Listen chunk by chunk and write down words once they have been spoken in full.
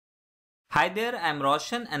Hi there, I am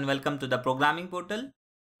Roshan and welcome to the programming portal.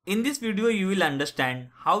 In this video, you will understand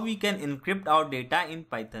how we can encrypt our data in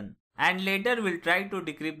Python and later we'll try to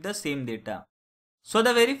decrypt the same data. So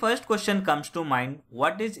the very first question comes to mind,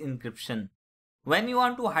 what is encryption? When you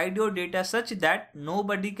want to hide your data such that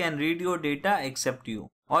nobody can read your data except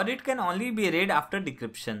you, or it can only be read after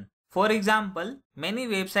decryption. For example, many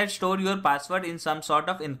websites store your password in some sort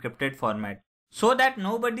of encrypted format so that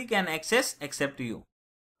nobody can access except you.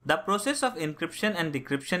 The process of encryption and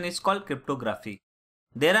decryption is called cryptography.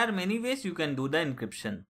 There are many ways you can do the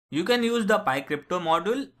encryption. You can use the PyCrypto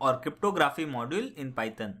module or cryptography module in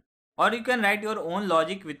Python. Or you can write your own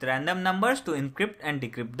logic with random numbers to encrypt and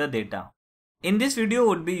decrypt the data. In this video, we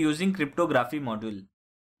would be using cryptography module.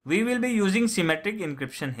 We will be using symmetric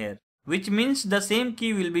encryption here, which means the same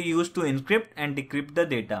key will be used to encrypt and decrypt the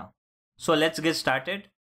data. So let's get started.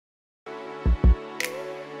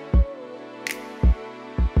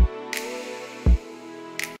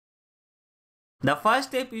 The first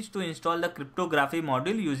step is to install the cryptography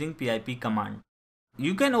module using pip command.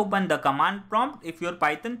 You can open the command prompt if your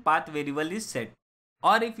Python path variable is set.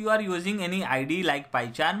 Or if you are using any IDE like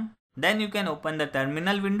PyCharm, then you can open the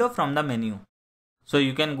terminal window from the menu. So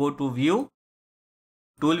you can go to View,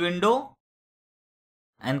 Tool window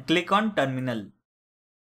and click on Terminal.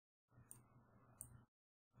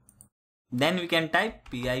 Then we can type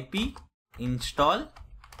pip install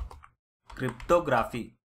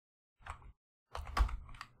cryptography.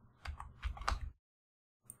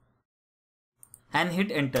 And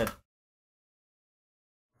hit enter.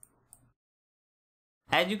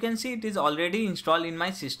 As you can see, it is already installed in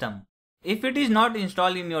my system. If it is not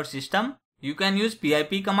installed in your system, you can use pip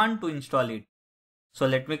command to install it. So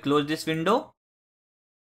let me close this window.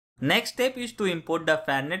 Next step is to import the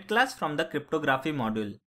fairnet class from the cryptography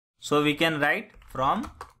module. So we can write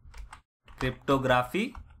from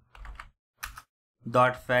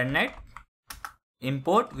cryptography.fairnet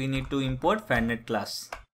import. We need to import fairnet class.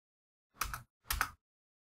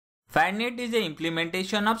 Fairnet is the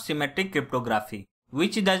implementation of symmetric cryptography,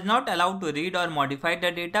 which does not allow to read or modify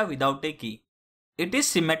the data without a key. It is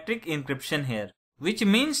symmetric encryption here, which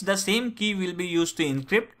means the same key will be used to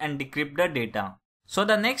encrypt and decrypt the data. So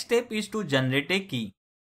the next step is to generate a key.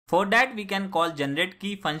 For that we can call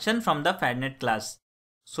generateKey function from the fairnet class.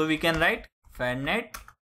 So we can write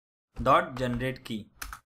fairnet.generateKey.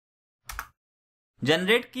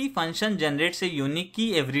 GenerateKey function generates a unique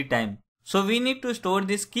key every time. So we need to store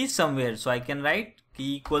this key somewhere. So I can write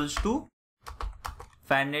key equals to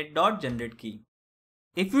fairnet.generateKey.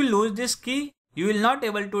 If you lose this key, you will not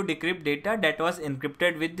able to decrypt data that was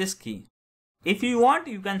encrypted with this key. If you want,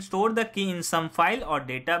 you can store the key in some file or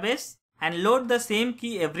database and load the same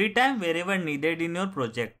key every time wherever needed in your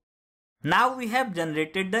project. Now we have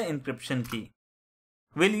generated the encryption key.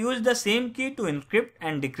 We'll use the same key to encrypt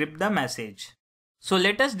and decrypt the message. So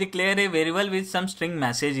let us declare a variable with some string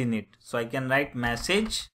message in it. So I can write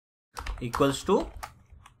message equals to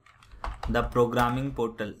the programming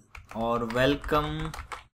portal or welcome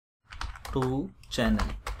to channel.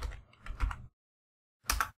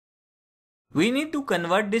 We need to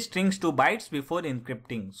convert these strings to bytes before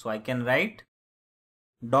encrypting. So I can write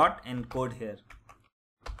dot encode here.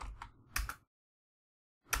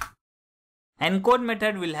 Encode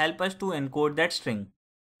method will help us to encode that string.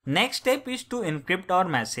 Next step is to encrypt our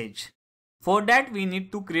message. For that we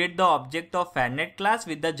need to create the object of fairnet class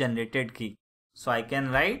with the generated key. So I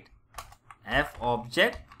can write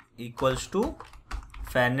fObject equals to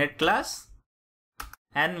fairnet class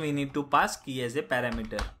and we need to pass key as a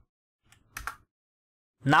parameter.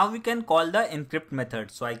 Now we can call the encrypt method.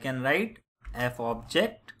 So I can write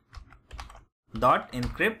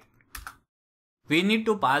fObject.encrypt. We need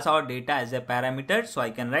to pass our data as a parameter. So I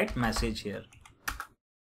can write message here.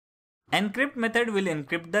 Encrypt method will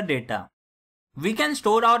encrypt the data. We can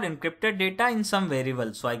store our encrypted data in some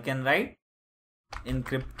variable. So I can write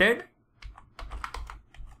encrypted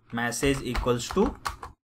message equals to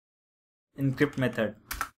encrypt method.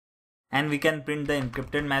 And we can print the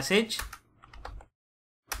encrypted message.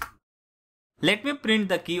 Let me print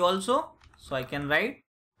the key also. So I can write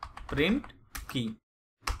print key.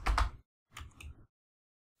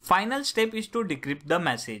 Final step is to decrypt the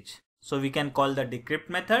message. So we can call the decrypt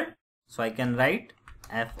method. So I can write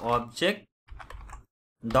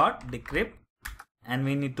fObject.decrypt and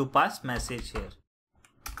we need to pass message here.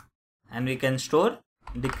 And we can store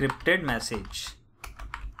decrypted message.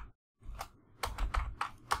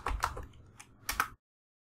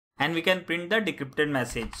 And we can print the decrypted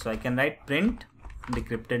message. So I can write print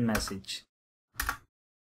decrypted message.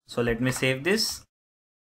 So let me save this.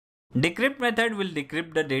 Decrypt method will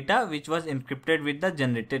decrypt the data which was encrypted with the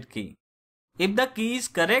generated key. If the key is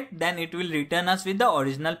correct, then it will return us with the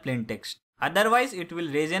original plain text. Otherwise, it will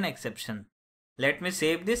raise an exception. Let me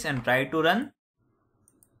save this and try to run.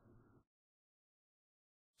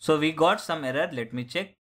 So we got some error. Let me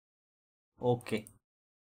check. Okay.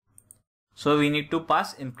 So we need to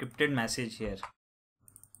pass encrypted message here.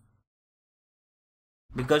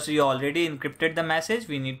 Because we already encrypted the message,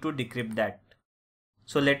 we need to decrypt that.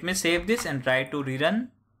 So let me save this and try to rerun.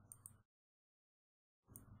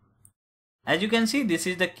 As you can see, this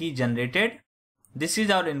is the key generated. This is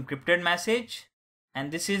our encrypted message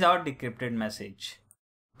and this is our decrypted message.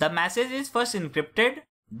 The message is first encrypted,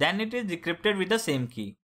 then it is decrypted with the same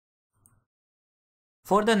key.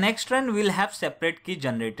 For the next run, we'll have separate key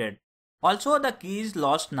generated. Also, the key is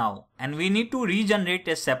lost now and we need to regenerate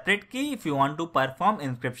a separate key if you want to perform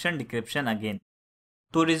encryption decryption again.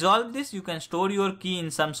 To resolve this, you can store your key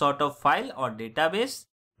in some sort of file or database,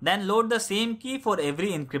 then load the same key for every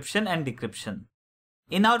encryption and decryption.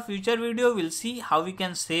 In our future video, we'll see how we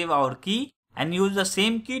can save our key and use the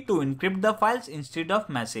same key to encrypt the files instead of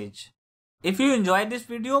message. If you enjoyed this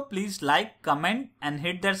video, please like, comment and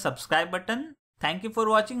hit that subscribe button. Thank you for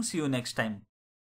watching. See you next time.